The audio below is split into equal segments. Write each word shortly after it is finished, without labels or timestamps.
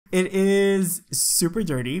It is super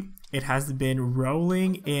dirty. It has been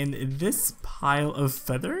rolling in this pile of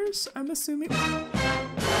feathers, I'm assuming.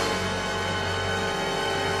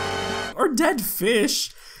 Or dead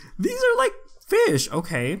fish. These are like fish.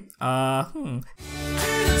 Okay.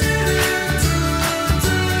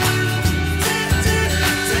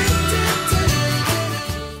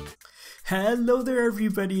 Hello there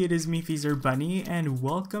everybody, it is me XFreezerBunny and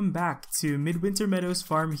welcome back to Midwinter Meadows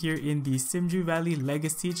Farm here in the SimDew Valley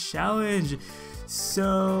Legacy Challenge.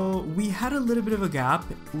 So we had a little bit of a gap.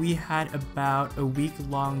 We had about a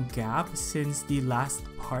week-long gap since the last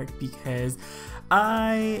part because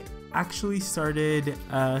I actually started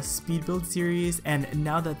a speed build series, and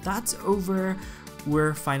now that that's over,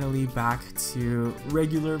 we're finally back to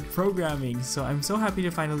regular programming. So I'm so happy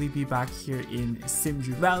to finally be back here in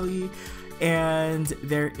SimDew Valley, and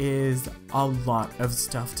there is a lot of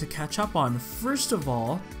stuff to catch up on. First of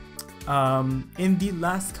all, in the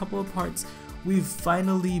last couple of parts, we've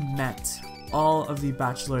finally met all of the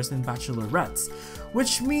bachelors and bachelorettes,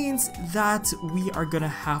 which means that we are gonna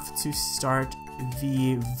have to start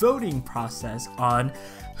the voting process on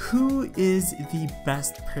who is the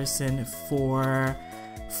best person for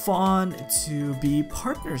Fawn to be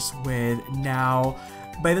partners with. Now,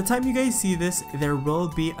 by the time you guys see this, there will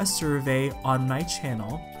be a survey on my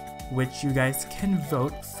channel, which you guys can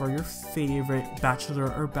vote for your favorite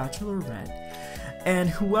bachelor or bachelorette. And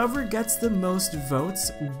whoever gets the most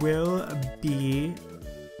votes will be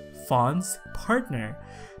Fawn's partner.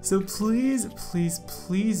 So please, please,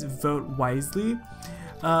 please vote wisely.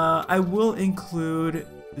 I will include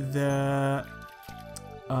the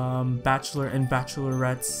bachelor and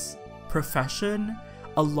bachelorette's profession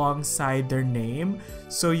alongside their name,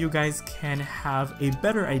 so you guys can have a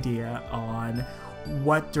better idea on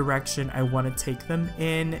what direction I want to take them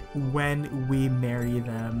in when we marry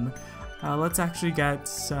them. Let's actually get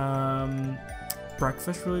some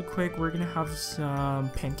breakfast really quick. We're gonna have some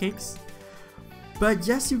pancakes. But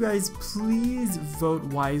yes, you guys, please vote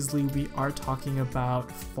wisely. We are talking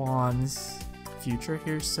about Fawn's future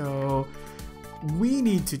here, so we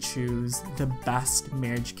need to choose the best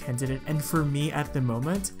marriage candidate. And for me at the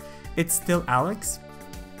moment, it's still Alex.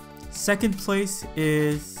 Second place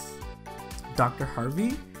is Dr.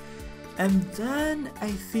 Harvey. And then I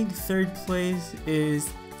think third place is,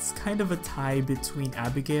 it's kind of a tie between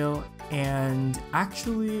Abigail and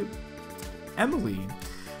actually Emily.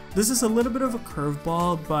 This is a little bit of a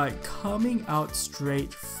curveball, but coming out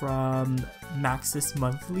straight from Maxis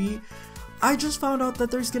Monthly, I just found out that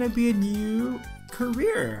there's gonna be a new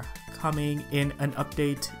career coming in an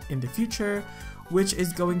update in the future, which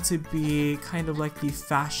is going to be kind of like the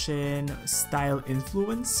fashion style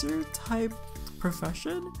influencer type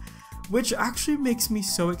profession, which actually makes me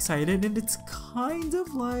so excited. And it's kind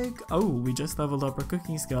of like, oh, we just leveled up our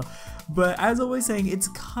cooking skill, but as I was saying, it's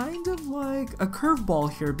kind of like a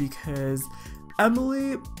curveball here because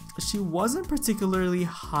Emily, she wasn't particularly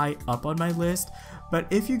high up on my list, but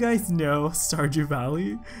if you guys know Stardew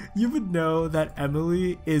Valley, you would know that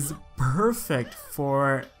Emily is perfect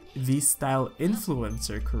for the style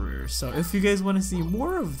influencer career. So if you guys want to see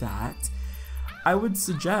more of that, I would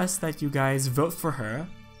suggest that you guys vote for her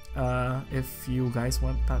if you guys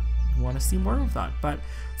want to see more of that. But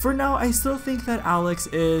for now, I still think that Alex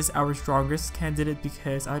is our strongest candidate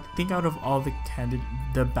because I think out of all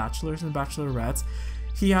the bachelors and bachelorettes,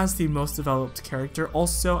 he has the most developed character.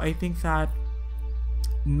 Also, I think that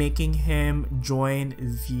making him join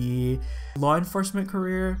the law enforcement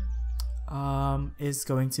career is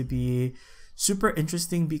going to be super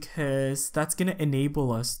interesting because that's going to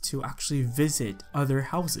enable us to actually visit other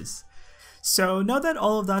houses. So now that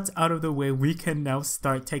all of that's out of the way, we can now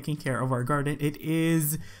start taking care of our garden. It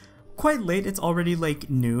is quite late, it's already like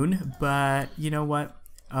noon, but you know what?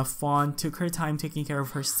 Fawn took her time taking care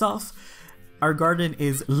of herself. Our garden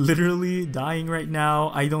is literally dying right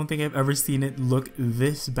now. I don't think I've ever seen it look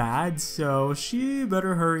this bad, so she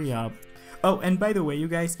better hurry up. Oh, and by the way, you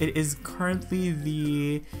guys, it is currently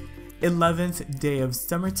the 11th day of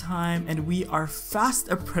summertime, and we are fast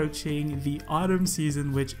approaching the autumn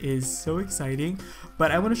season, which is so exciting. But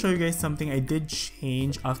I want to show you guys something I did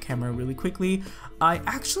change off camera really quickly. I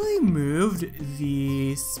actually moved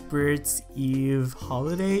the Spirits Eve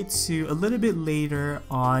holiday to a little bit later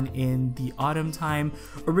on in the autumn time.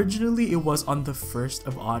 Originally it was on the 1st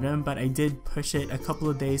of autumn, but I did push it a couple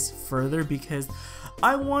of days further because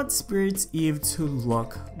I want Spirits Eve to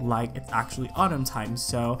look like it's actually autumn time.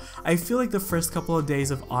 So I feel like the first couple of days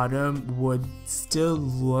of autumn would still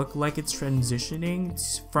look like it's transitioning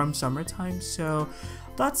from summertime. So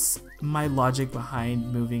that's my logic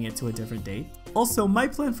behind moving it to a different date. Also, my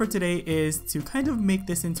plan for today is to kind of make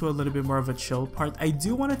this into a little bit more of a chill part. I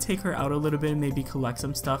do want to take her out a little bit and maybe collect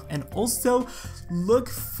some stuff and also look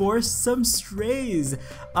for some strays.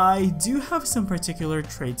 I do have some particular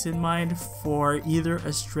traits in mind for either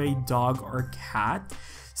a stray dog or cat.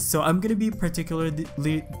 So I'm gonna be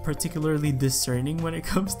particularly discerning when it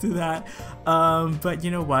comes to that. But you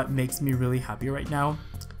know what makes me really happy right now?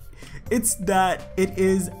 It's that it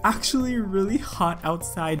is actually really hot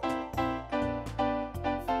outside.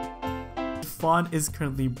 Fawn is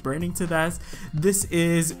currently burning to death. This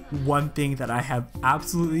is one thing that I have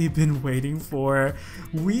absolutely been waiting for.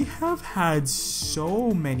 We have had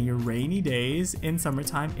so many rainy days in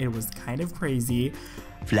summertime. It was kind of crazy.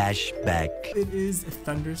 Flashback. It is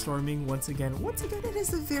thunderstorming once again. It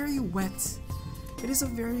is a very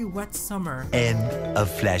wet summer. End of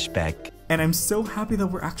flashback. And I'm so happy that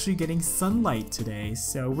we're actually getting sunlight today.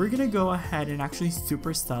 So we're gonna go ahead and actually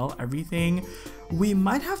supercell everything. We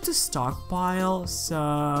might have to stockpile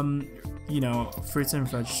some, you know, fruits and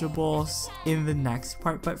vegetables in the next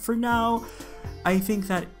part. But for now, I think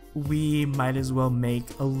that we might as well make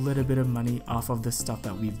a little bit of money off of the stuff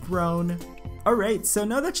that we've grown. Alright, so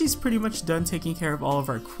now that she's pretty much done taking care of all of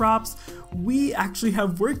our crops, we actually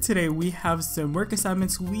have work today. We have some work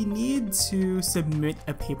assignments. We need to submit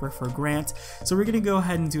a paper for grant. So we're gonna go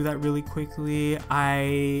ahead and do that really quickly.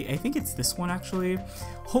 I think it's this one actually.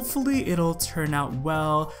 Hopefully it'll turn out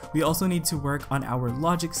well. We also need to work on our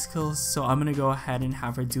logic skills, so I'm gonna go ahead and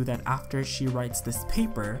have her do that after she writes this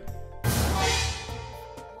paper.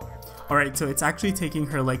 Alright, so it's actually taking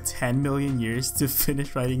her like 10 million years to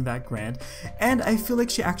finish writing that grant, and I feel like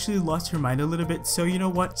she actually lost her mind a little bit, so you know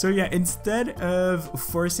what? So yeah, instead of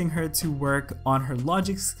forcing her to work on her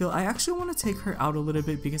logic skill, I actually want to take her out a little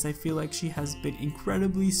bit because I feel like she has been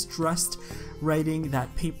incredibly stressed writing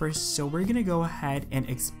that paper, so we're gonna go ahead and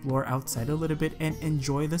explore outside a little bit and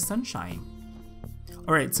enjoy the sunshine.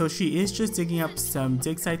 Alright, so she is just digging up some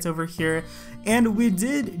dig sites over here, and we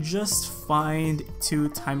did just find 2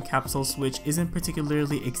 time capsules, which isn't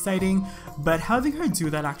particularly exciting, but having her do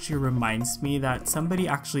that actually reminds me that somebody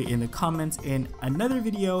actually in the comments in another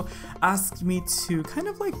video asked me to kind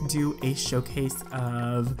of like do a showcase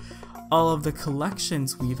of all of the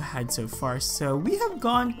collections we've had so far. So we have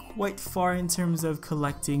gone quite far in terms of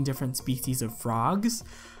collecting different species of frogs.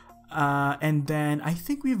 And then I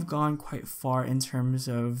think we've gone quite far in terms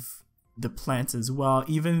of the plants as well,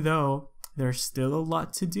 even though there's still a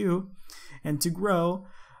lot to do and to grow.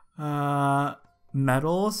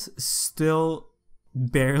 Metals still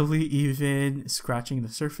barely even scratching the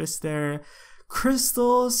surface there.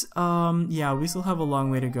 Crystals, yeah, we still have a long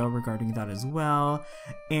way to go regarding that as well.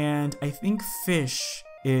 And I think fish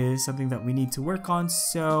is something that we need to work on,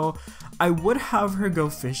 so I would have her go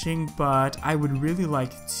fishing, but I would really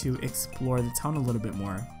like to explore the town a little bit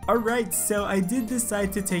more. Alright, so I did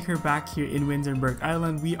decide to take her back here in Winterberg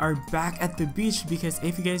Island. We are back at the beach because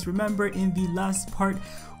if you guys remember in the last part,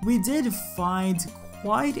 we did find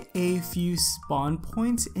quite a few spawn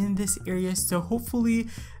points in this area, so hopefully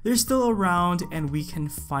they're still around and we can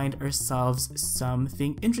find ourselves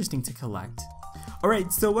something interesting to collect.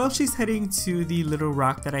 Alright, so while she's heading to the little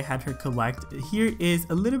rock that I had her collect, here is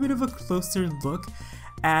a little bit of a closer look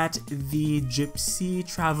at the gypsy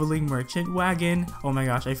traveling merchant wagon. Oh my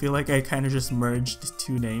gosh, I feel like I kind of just merged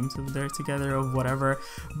 2 names of there together or whatever.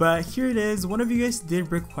 But here it is. One of you guys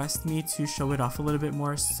did request me to show it off a little bit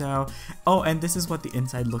more, so... Oh, and this is what the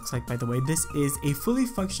inside looks like, by the way. This is a fully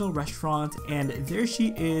functional restaurant, and there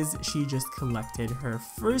she is. She just collected her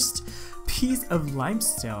first piece of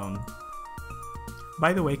limestone.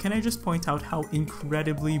 By the way, can I just point out how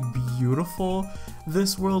incredibly beautiful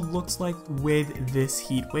this world looks like with this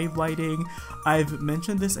heatwave lighting? I've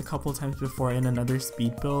mentioned this a couple times before in another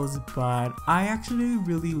speed builds, but I actually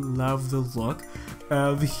really love the look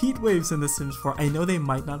of heat waves in The Sims 4. I know they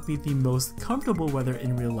might not be the most comfortable weather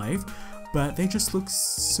in real life, but they just look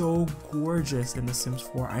so gorgeous in The Sims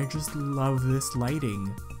 4. I just love this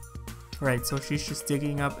lighting. Alright, so she's just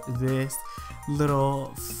digging up this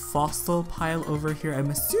little fossil pile over here.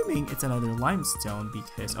 I'm assuming it's another limestone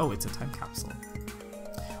because, oh, it's a time capsule.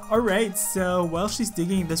 Alright, so while she's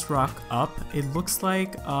digging this rock up, it looks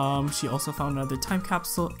like she also found another time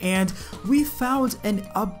capsule, and we found an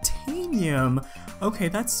obtainium. Okay,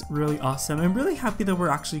 that's really awesome. I'm really happy that we're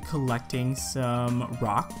actually collecting some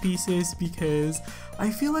rock pieces because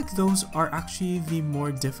I feel like those are actually the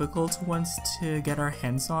more difficult ones to get our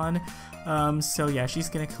hands on. So yeah, she's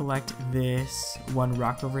gonna collect this one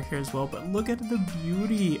rock over here as well, but look at the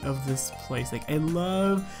beauty of this place. Like, I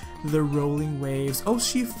love the rolling waves. Oh,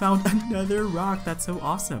 she found another rock. That's so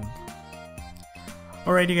awesome.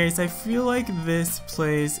 Alrighty guys, I feel like this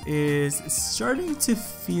place is starting to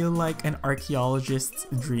feel like an archaeologist's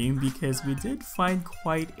dream because we did find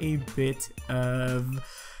quite a bit of,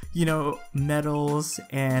 you know, metals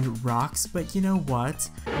and rocks, but you know what?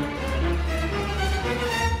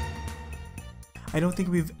 I don't think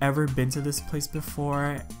we've ever been to this place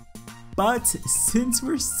before, but since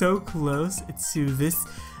we're so close to this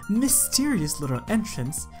mysterious little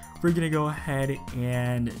entrance, we're gonna go ahead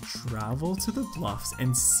and travel to the bluffs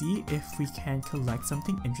and see if we can collect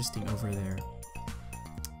something interesting over there.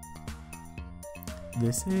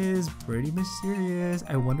 This is pretty mysterious.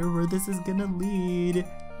 I wonder where this is gonna lead.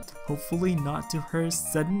 Hopefully not to her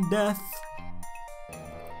sudden death.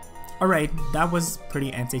 Alright, that was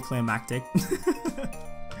pretty anticlimactic.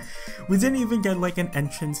 We didn't even get like an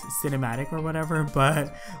entrance cinematic or whatever,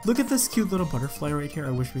 but look at this cute little butterfly right here.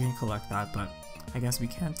 I wish we could collect that, but I guess we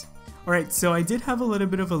can't. Alright, so I did have a little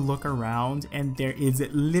bit of a look around and there is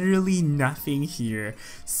literally nothing here.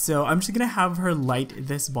 So I'm just gonna have her light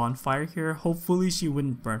this bonfire here. Hopefully she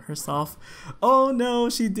wouldn't burn herself. Oh no,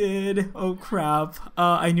 she did. Oh crap.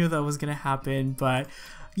 I knew that was gonna happen, but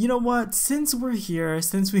you know what? Since we're here,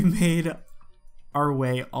 since we made our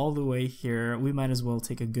way all the way here, we might as well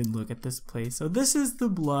take a good look at this place. So this is the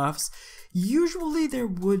bluffs. Usually there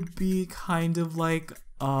would be kind of like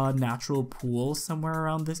a natural pool somewhere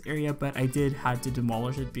around this area, but I did had to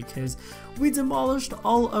demolish it because we demolished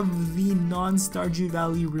all of the non-Stardew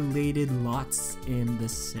Valley related lots in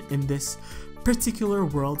this particular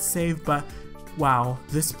world save. But wow,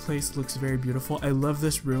 this place looks very beautiful. I love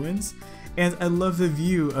this ruins. And I love the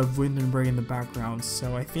view of Windenburg in the background,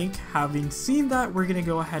 so I think having seen that, we're gonna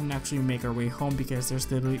go ahead and actually make our way home because there's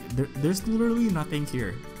literally nothing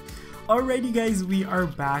here. Alrighty guys, we are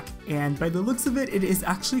back, and by the looks of it, it is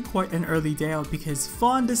actually quite an early day out because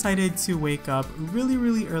Fawn decided to wake up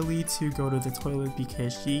really early to go to the toilet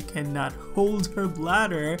because she cannot hold her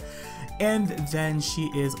bladder. And then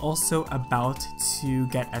she is also about to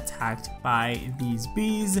get attacked by these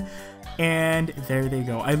bees. And there they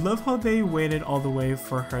go. I love how they waited all the way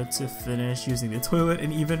for her to finish using the toilet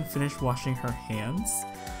and even finish washing her hands.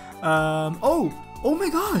 Oh my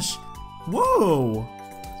gosh! Whoa!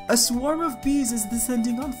 A swarm of bees is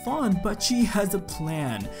descending on Fawn, but she has a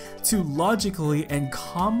plan to logically and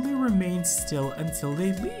calmly remain still until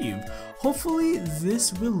they leave. Hopefully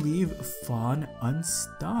this will leave Fawn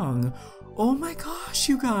unstung. Oh my gosh,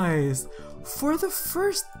 you guys! For the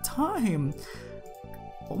first time!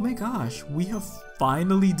 Oh my gosh, we have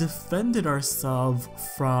finally defended ourselves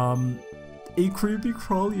from a creepy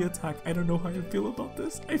crawly attack. I don't know how I feel about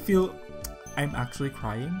this. I feel I'm actually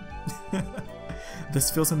crying. This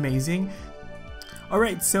feels amazing.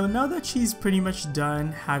 Alright, so now that she's pretty much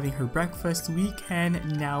done having her breakfast, we can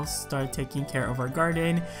now start taking care of our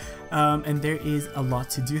garden. And there is a lot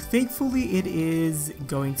to do. Thankfully, it is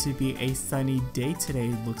going to be a sunny day today,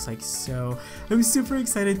 it looks like. So I'm super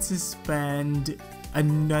excited to spend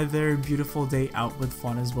another beautiful day out with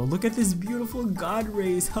Fawn as well. Look at this beautiful god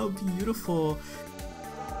rays, how beautiful.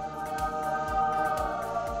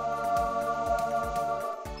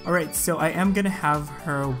 Alright, so I am going to have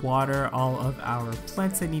her water all of our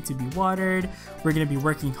plants that need to be watered. We're going to be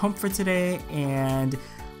working home for today and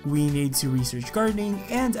we need to research gardening,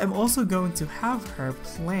 and I'm also going to have her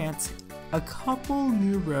plant a couple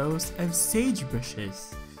new rows of sage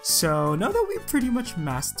bushes. So now that we've pretty much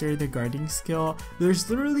mastered the gardening skill, there's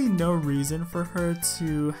literally no reason for her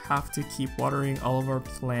to have to keep watering all of our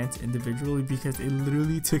plants individually because it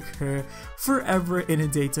literally took her forever in a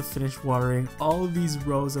day to finish watering all of these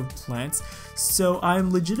rows of plants. So I'm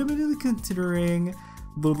legitimately considering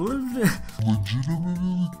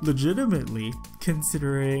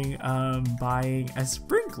buying a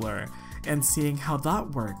sprinkler and seeing how that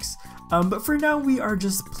works. But for now, we are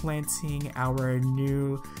just planting our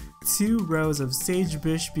new 2 rows of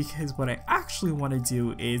sagebush because what I actually want to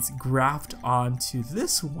do is graft onto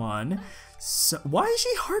this one. So why is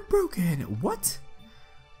she heartbroken? What?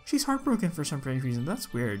 She's heartbroken for some strange reason.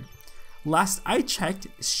 That's weird. Last I checked,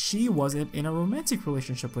 she wasn't in a romantic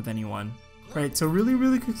relationship with anyone. Right, so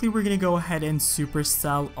really quickly, we're gonna go ahead and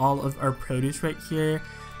supersell all of our produce right here.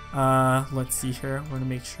 Let's see here. We're gonna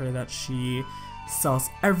make sure that she sells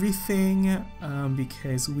everything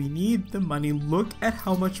because we need the money. Look at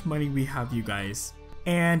how much money we have, you guys.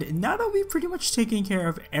 And now that we've pretty much taken care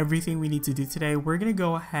of everything we need to do today, we're gonna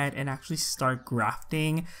go ahead and actually start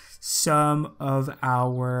grafting some of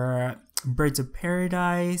our birds of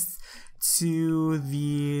paradise, to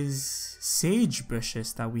these sage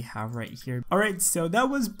bushes that we have right here. Alright, so that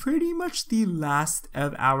was pretty much the last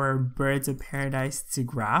of our birds of paradise to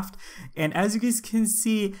graft, and as you guys can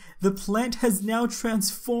see, the plant has now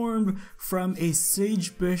transformed from a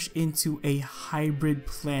sage bush into a hybrid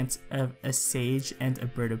plant of a sage and a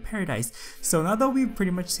bird of paradise. So now that we've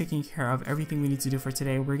pretty much taken care of everything we need to do for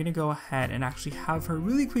today, we're gonna go ahead and actually have her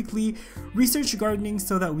really quickly research gardening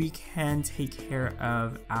so that we can take care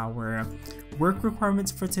of our work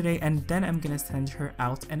requirements for today, and then I'm gonna send her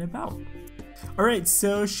out and about. Alright,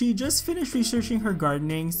 so she just finished researching her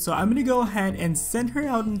gardening, so I'm gonna go ahead and send her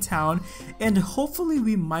out in town, and hopefully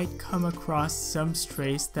we might come across some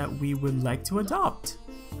strays that we would like to adopt.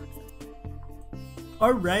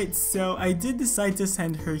 Alright, so I did decide to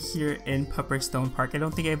send her here in Pepperstone Park. I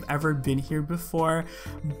don't think I've ever been here before,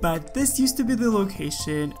 but this used to be the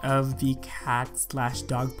location of the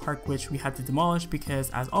cat/dog park, which we had to demolish because,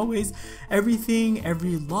 as always, every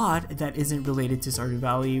lot that isn't related to Stardew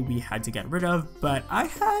Valley we had to get rid of, but I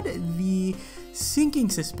had the sinking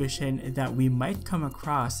suspicion that we might come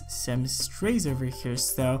across some strays over here.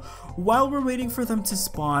 So while we're waiting for them to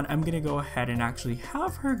spawn, I'm gonna go ahead and actually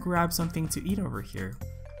have her grab something to eat over here.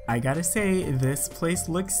 I gotta say, this place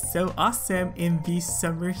looks so awesome in the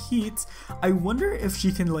summer heat. I wonder if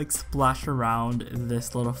she can like splash around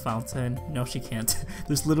this little fountain. No, she can't.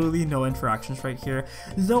 There's literally no interactions right here.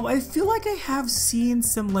 Though I feel like I have seen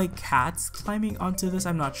some like cats climbing onto this,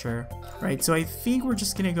 I'm not sure. Right, so I think we're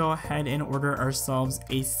just gonna go ahead and order ourselves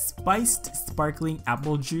a spiced sparkling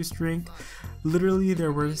apple juice drink. Literally,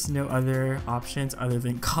 there was no other options other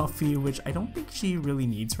than coffee, which I don't think she really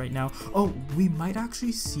needs right now. Oh, we might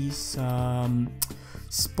actually see some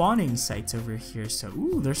spawning sites over here. So,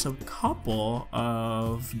 ooh, there's a couple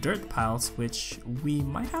of dirt piles, which we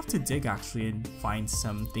might have to dig actually and find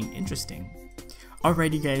something interesting.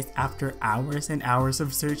 Alrighty guys, after hours and hours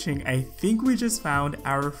of searching, I think we just found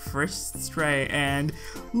our first stray, and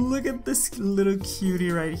look at this little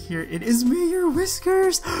cutie right here. It is Mayor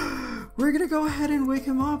Whiskers! We're gonna go ahead and wake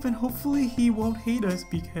him up, and hopefully he won't hate us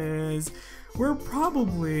because we're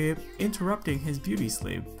probably interrupting his beauty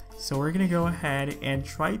sleep. So we're gonna go ahead and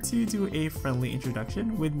try to do a friendly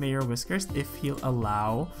introduction with Mayor Whiskers if he'll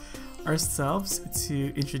allow ourselves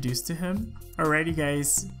to introduce to him. Alrighty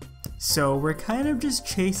guys. So we're kind of just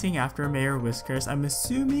chasing after Mayor Whiskers. I'm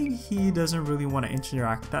assuming he doesn't really want to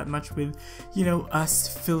interact that much with, you know, us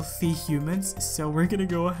filthy humans. So we're gonna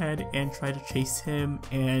go ahead and try to chase him,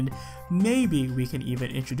 and maybe we can even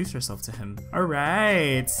introduce ourselves to him.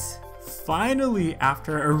 Alright, finally,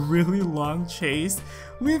 after a really long chase,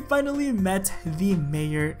 we finally met the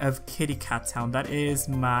mayor of Kitty Cat Town. That is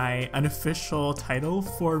my unofficial title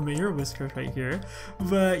for Mayor Whiskers right here.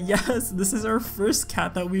 But yes, this is our first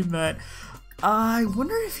cat that we met. I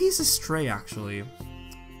wonder if he's a stray actually.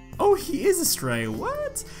 Oh, he is a stray,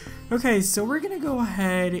 what? Okay, so we're gonna go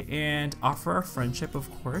ahead and offer our friendship, of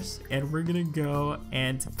course, and we're gonna go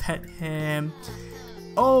and pet him.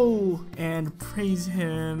 Oh, and praise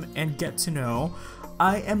him and get to know.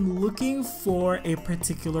 I am looking for a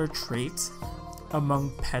particular trait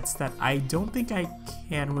among pets that I don't think I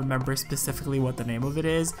can remember specifically what the name of it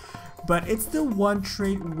is, but it's the one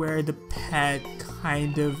trait where the pet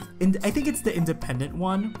kind of, I think it's the independent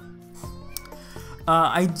one.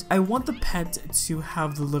 I want the pet to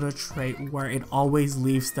have the little trait where it always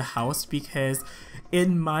leaves the house, because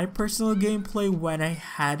in my personal gameplay when I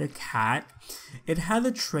had a cat, it had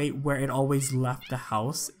a trait where it always left the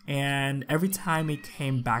house, and every time it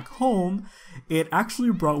came back home, it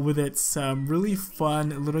actually brought with it some really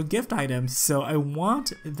fun little gift items. So I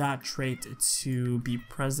want that trait to be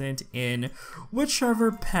present in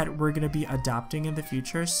whichever pet we're going to be adopting in the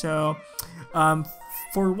future. So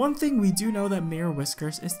for one thing, we do know that Mayor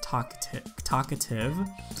Whiskers is talkative.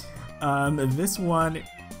 This one,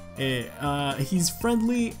 he's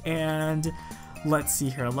friendly, and let's see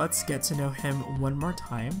here, let's get to know him one more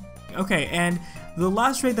time. Okay, and the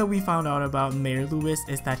last trait that we found out about Mayor Lewis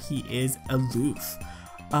is that he is aloof.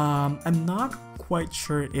 I'm not quite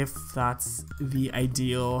sure if that's the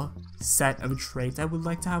ideal set of traits I would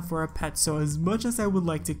like to have for a pet, so as much as I would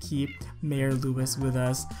like to keep Mayor Lewis with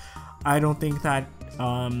us, I don't think that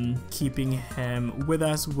keeping him with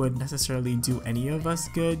us would necessarily do any of us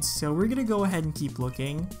good, so we're gonna go ahead and keep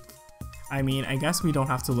looking. I mean, I guess we don't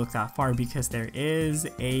have to look that far because there is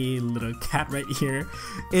a little cat right here.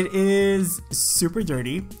 It is super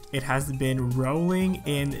dirty. It has been rolling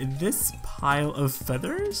in this pile of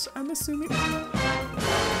feathers, I'm assuming.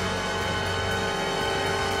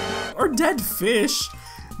 Or dead fish.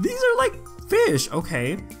 These are like fish.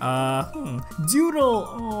 Okay.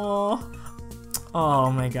 Doodle.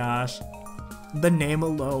 Oh my gosh. the name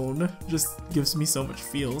alone just gives me so much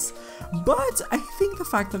feels. But I think the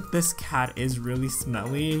fact that this cat is really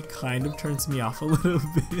smelly kind of turns me off a little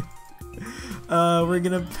bit. We're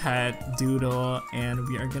gonna pet Doodle and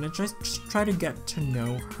we are gonna just try to get to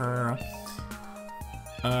know her.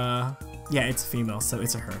 Yeah, it's female, so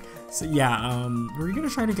it's a her. So yeah, we're gonna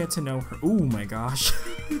try to get to know her. Oh my gosh.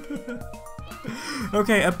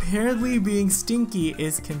 Okay, apparently being stinky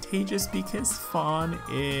is contagious because Fawn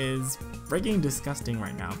is freaking disgusting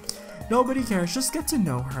right now. Nobody cares, just get to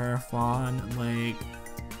know her, Fawn. Like,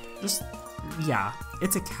 just, yeah,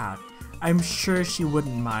 it's a cat. I'm sure she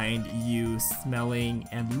wouldn't mind you smelling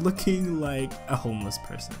and looking like a homeless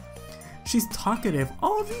person. She's talkative.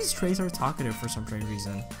 All of these traits are talkative for some strange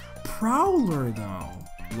reason. Prowler though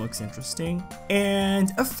looks interesting.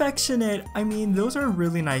 And affectionate, I mean, those are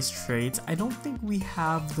really nice traits. I don't think we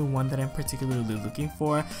have the one that I'm particularly looking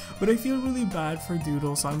for, but I feel really bad for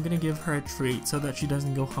Doodle, so I'm gonna give her a treat so that she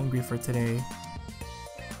doesn't go hungry for today.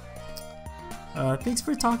 Thanks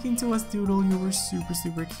for talking to us, Doodle. You were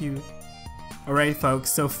super cute. Alright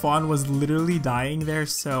folks, so Fawn was literally dying there,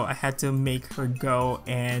 so I had to make her go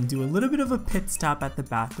and do a little bit of a pit stop at the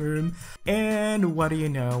bathroom. And what do you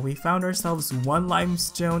know, we found ourselves one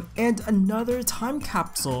limestone and another time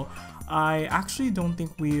capsule. I actually don't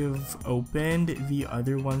think we've opened the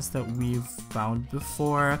other ones that we've found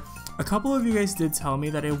before. A couple of you guys did tell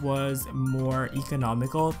me that it was more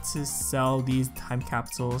economical to sell these time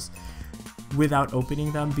capsules without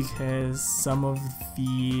opening them because some of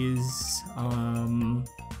these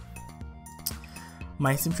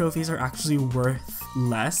my sim trophies are actually worth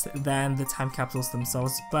less than the time capsules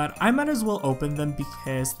themselves, but I might as well open them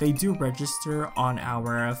because they do register on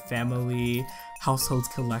our family household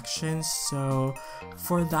collection. So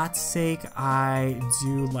for that sake, I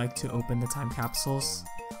do like to open the time capsules.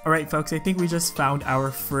 Alright folks, I think we just found our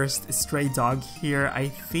first stray dog here. I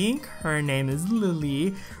think her name is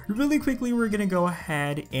Lily. Really quickly, we're gonna go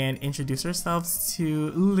ahead and introduce ourselves to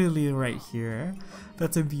Lily right here.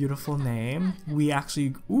 That's a beautiful name. We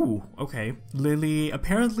actually, ooh, okay. Lily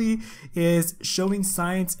apparently is showing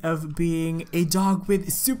signs of being a dog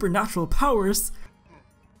with supernatural powers,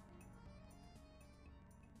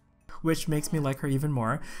 which makes me like her even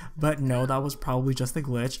more. But no, that was probably just a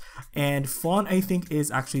glitch. And Fawn, I think, is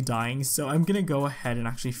actually dying, so I'm gonna go ahead and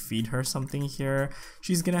actually feed her something here.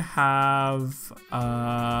 She's gonna have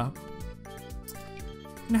a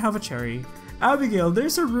cherry. Abigail,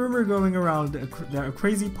 there's a rumor going around that a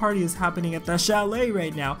crazy party is happening at the chalet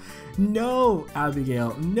right now. No,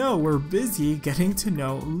 Abigail, no, we're busy getting to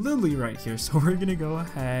know Lily right here, so we're gonna go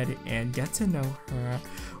ahead and get to know her.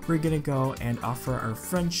 We're gonna go and offer our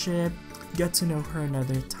friendship, get to know her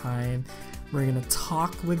another time. We're gonna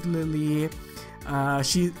talk with Lily.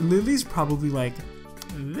 Lily's probably like,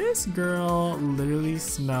 this girl literally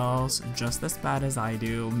smells just as bad as I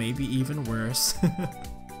do, maybe even worse.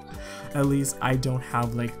 At least I don't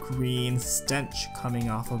have like green stench coming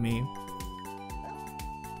off of me.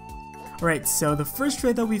 Alright, so the first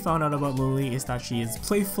trait that we found out about Lily is that she is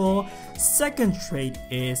playful. Second trait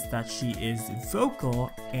is that she is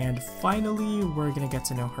vocal. And finally, we're gonna get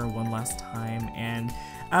to know her one last time. And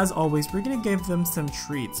as always, we're gonna give them some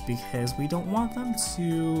treats because we don't want them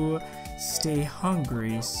to stay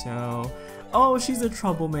hungry. So, oh, she's a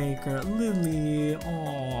troublemaker. Lily,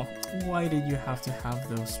 oh, why did you have to have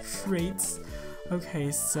those traits?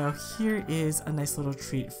 Okay, so here is a nice little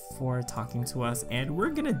treat for talking to us, and we're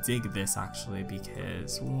gonna dig this actually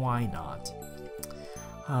because why not?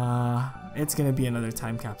 It's gonna be another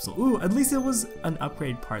time capsule. Ooh, at least it was an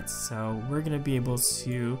upgrade part, so we're gonna be able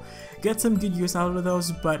to get some good use out of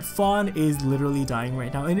those. But Fawn is literally dying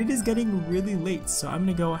right now, and it is getting really late, so I'm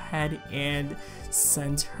gonna go ahead and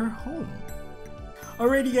send her home.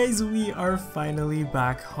 Alrighty guys, we are finally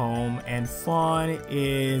back home and Fawn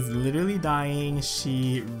is literally dying.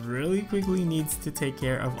 She really quickly needs to take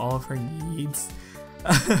care of all of her needs.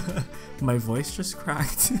 My voice just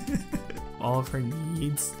cracked. All of her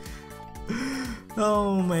needs.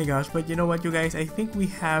 Oh my gosh, but you know what, you guys, I think we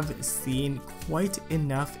have seen quite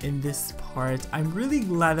enough in this part. I'm really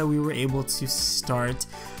glad that we were able to start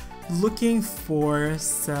looking for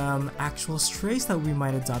some actual strays that we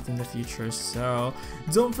might adopt in the future. So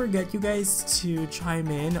don't forget, you guys, to chime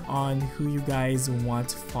in on who you guys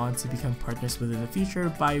want Fawn to become partners with in the future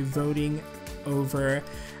by voting over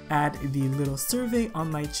at the little survey on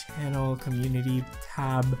my channel community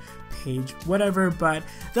tab page, whatever. But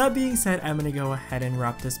that being said, I'm gonna go ahead and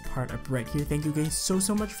wrap this part up right here. Thank you guys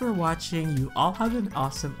so much for watching. You all have an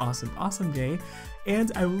awesome day,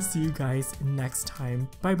 and I will see you guys next time.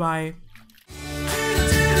 Bye bye.